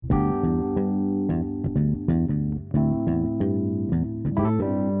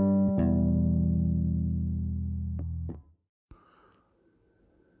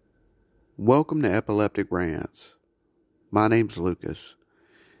Welcome to Epileptic Rants. My name's Lucas.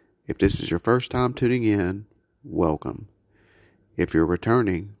 If this is your first time tuning in, welcome. If you're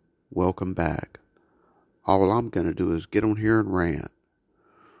returning, welcome back. All I'm going to do is get on here and rant.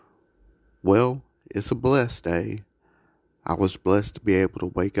 Well, it's a blessed day. I was blessed to be able to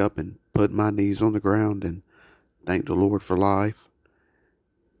wake up and put my knees on the ground and thank the Lord for life.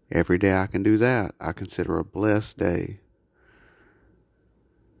 Every day I can do that, I consider a blessed day.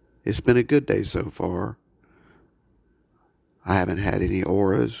 It's been a good day so far. I haven't had any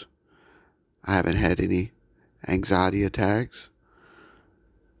auras. I haven't had any anxiety attacks.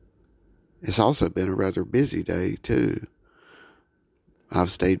 It's also been a rather busy day too. I've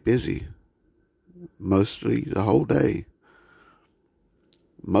stayed busy mostly the whole day.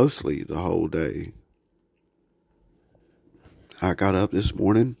 I got up this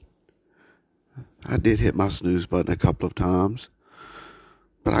morning. I did hit my snooze button a couple of times,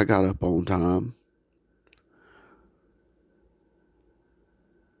 but I got up on time.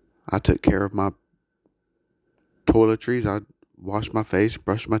 I took care of my toiletries. I washed my face,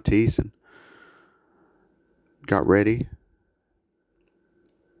 brushed my teeth, and got ready.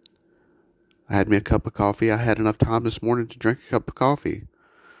 I had me a cup of coffee. I had enough time this morning to drink a cup of coffee.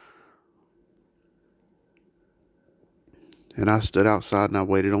 And I stood outside and I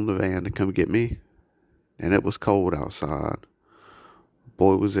waited on the van to come get me. And it was cold outside.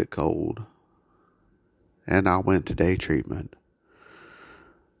 Boy, was it cold. And I went to day treatment.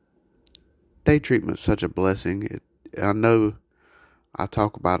 Day treatment's such a blessing. I know I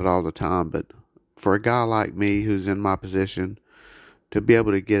talk about it all the time, but for a guy like me who's in my position, to be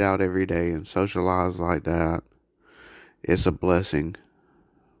able to get out every day and socialize like that, it's a blessing.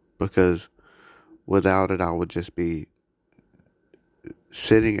 Because without it, I would just be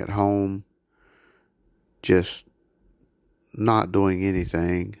sitting at home, just not doing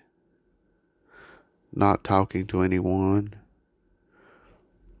anything, not talking to anyone.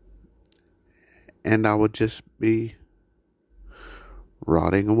 And I would just be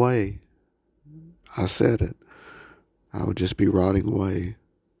rotting away. I said it. I would just be rotting away.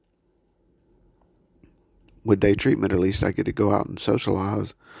 With day treatment, at least I get to go out and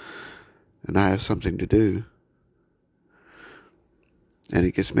socialize, and I have something to do. And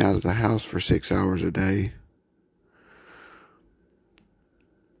it gets me out of the house for 6 hours a day.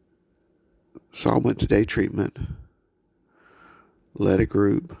 So I went to day treatment, led a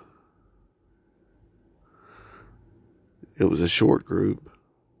group. It was a short group,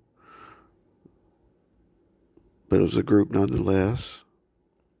 but it was a group nonetheless.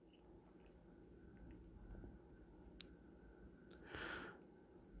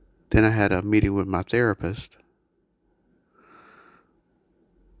 Then I had a meeting with my therapist.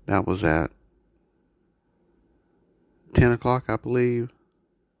 That was at 10 o'clock, I believe.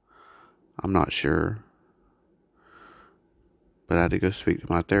 I'm not sure. But I had to go speak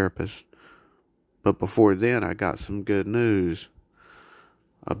to my therapist. But before then, I got some good news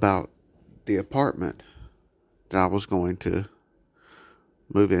about the apartment that I was going to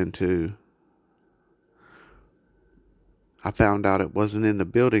move into. I found out it wasn't in the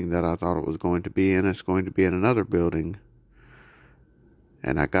building that I thought it was going to be in. It's going to be in another building.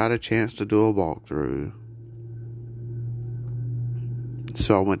 And I got a chance to do a walkthrough.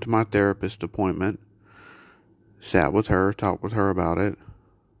 So I went to my therapist appointment, sat with her, talked with her about it.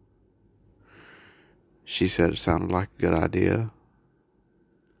 She said it sounded like a good idea.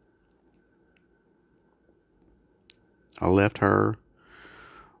 I left her,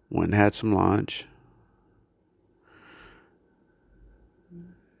 went and had some lunch.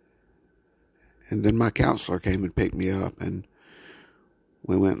 And then my counselor came and picked me up, and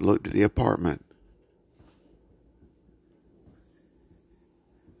we went and looked at the apartment.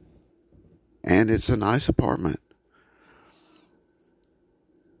 And it's a nice apartment.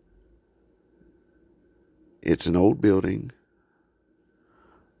 It's an old building,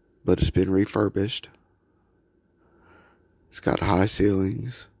 but it's been refurbished. It's got high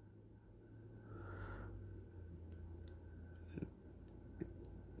ceilings.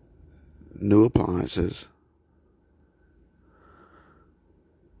 New appliances.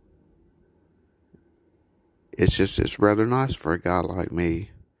 It's rather nice for a guy like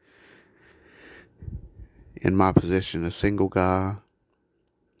me. In my position, a single guy.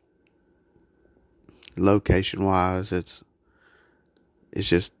 Location wise, it's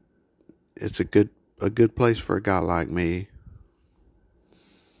a good place for a guy like me.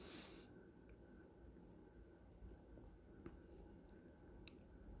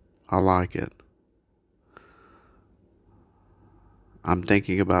 I like it. I'm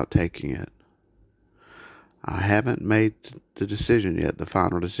thinking about taking it. I haven't made the decision yet, the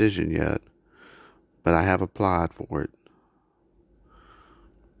final decision yet. but I have applied for it.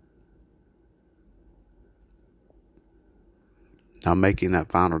 Now, making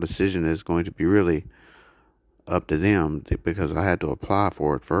that final decision is going to be really up to them because I had to apply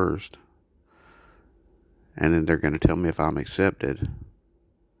for it first. And then they're going to tell me if I'm accepted.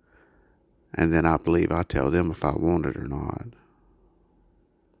 And then I believe I tell them if I want it or not.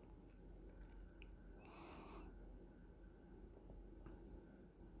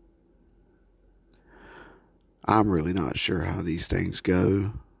 I'm really not sure how these things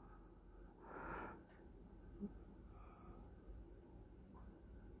go.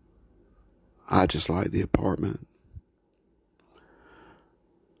 I just like the apartment.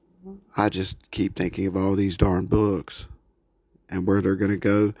 I just keep thinking of all these darn books and where they're going to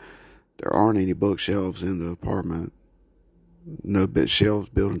go. There aren't any bookshelves in the apartment. No bit shelves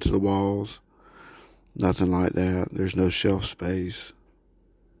built into the walls. Nothing like that. There's no shelf space.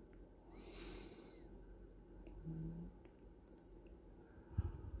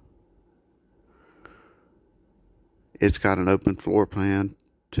 It's got an open floor plan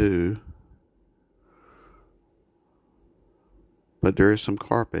too. But there is some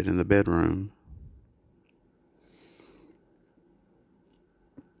carpet in the bedroom.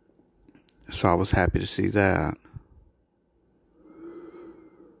 So I was happy to see that.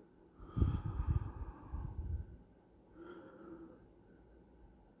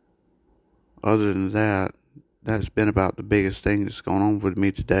 Other than that, that's been about the biggest thing that's going on with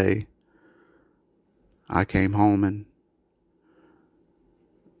me today. I came home and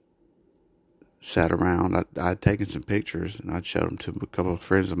sat around. I'd taken some pictures and I'd showed them to a couple of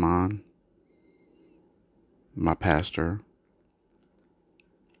friends of mine, my pastor.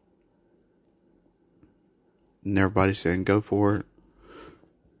 And everybody saying, go for it.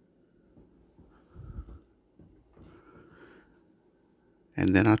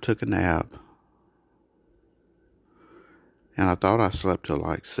 And then I took a nap. And I thought I slept till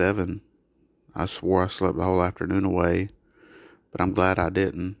like 7. I swore I slept the whole afternoon away. But I'm glad I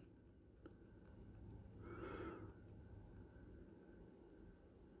didn't.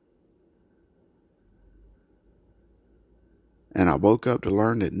 And I woke up to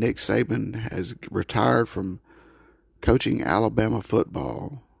learn that Nick Saban has retired from coaching Alabama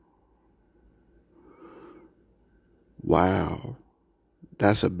football. Wow.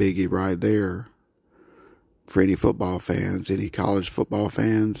 That's a biggie right there. For any football fans, any college football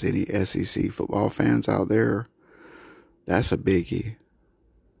fans, any SEC football fans out there, that's a biggie.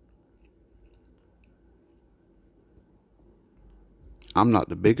 I'm not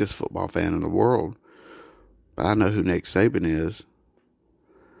the biggest football fan in the world, but I know who Nick Saban is.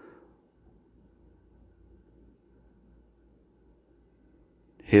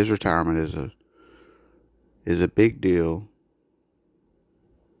 His retirement is a big deal.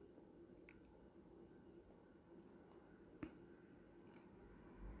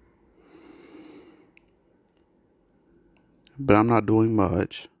 But I'm not doing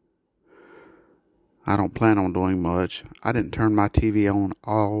much. I don't plan on doing much. I didn't turn my TV on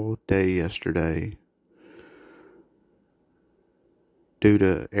all day yesterday due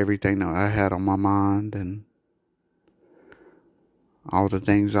to everything that I had on my mind and all the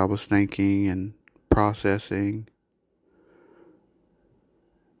things I was thinking and processing.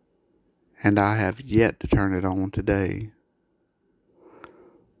 And I have yet to turn it on today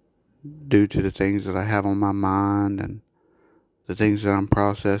due to the things that I have on my mind and the things that I'm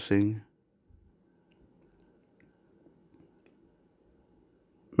processing.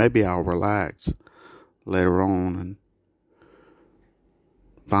 Maybe I'll relax later on and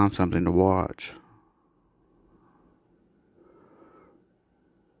find something to watch.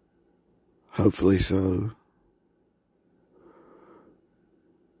 Hopefully so.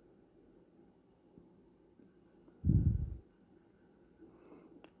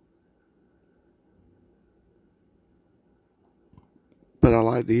 But I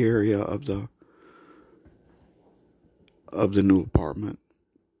like the area of the new apartment.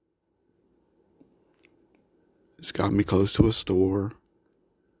 It's got me close to a store.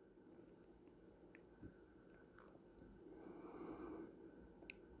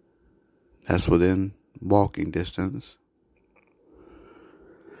 That's within walking distance.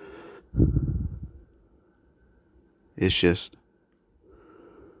 It's just,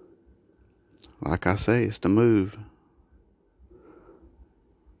 like I say, it's the move.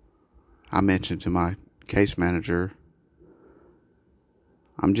 I mentioned to my case manager,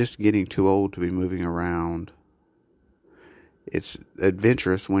 I'm just getting too old to be moving around. It's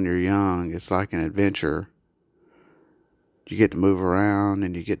adventurous when you're young. It's like an adventure. You get to move around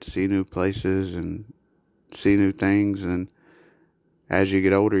and you get to see new places and see new things. And as you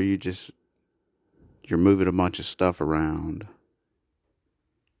get older, you just You're moving a bunch of stuff around.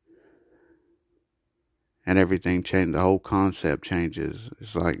 And everything changes. The whole concept changes.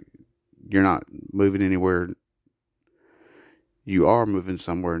 It's like you're not moving anywhere. You are moving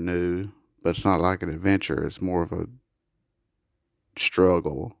somewhere new, but it's not like an adventure. It's more of a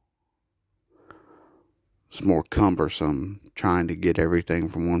struggle. It's more cumbersome trying to get everything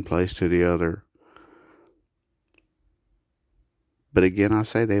from one place to the other. But again, I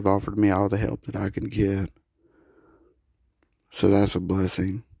say they've offered me all the help that I can get. So that's a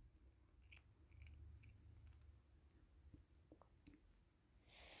blessing.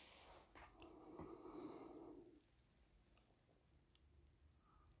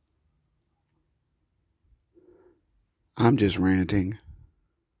 I'm just ranting.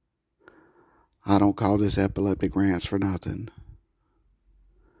 I don't call this epileptic rants for nothing.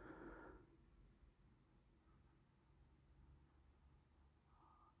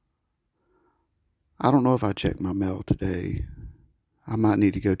 I don't know if I checked my mail today. I might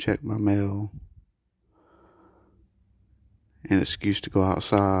need to go check my mail. An excuse to go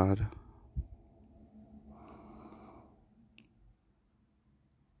outside.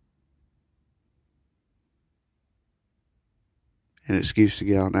 An excuse to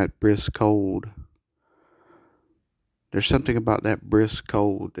get out in that brisk cold. There's something about that brisk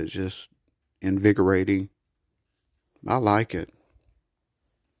cold that's just invigorating. I like it.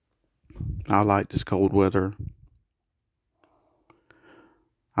 I like this cold weather.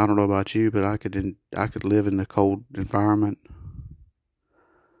 I don't know about you, but I could live in the cold environment.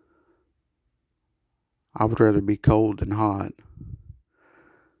 I would rather be cold than hot.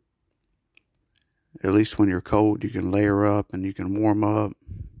 At least when you're cold, you can layer up and you can warm up.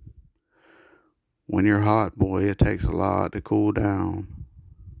 When you're hot, boy, it takes a lot to cool down.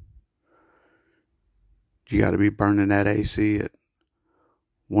 You got to be burning that AC at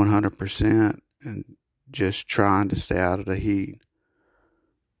 100% and just trying to stay out of the heat.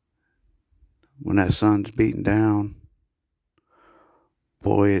 When that sun's beating down,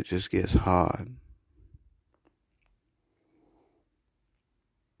 boy, it just gets hot.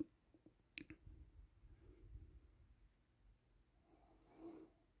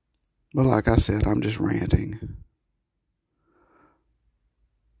 But like I said, I'm just ranting.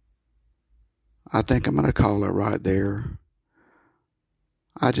 I think I'm going to call it right there.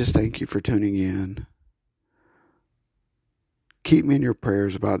 I just thank you for tuning in. Keep me in your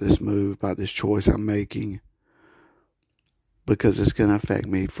prayers about this move, about this choice I'm making, because it's going to affect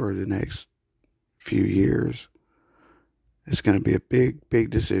me for the next few years. It's going to be a big, big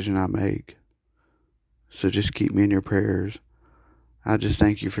decision I make. So just keep me in your prayers. I just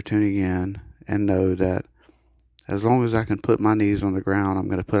thank you for tuning in and know that as long as I can put my knees on the ground, I'm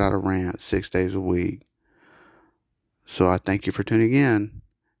going to put out a rant 6 days a week. So I thank you for tuning in,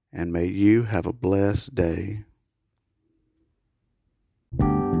 and may you have a blessed day.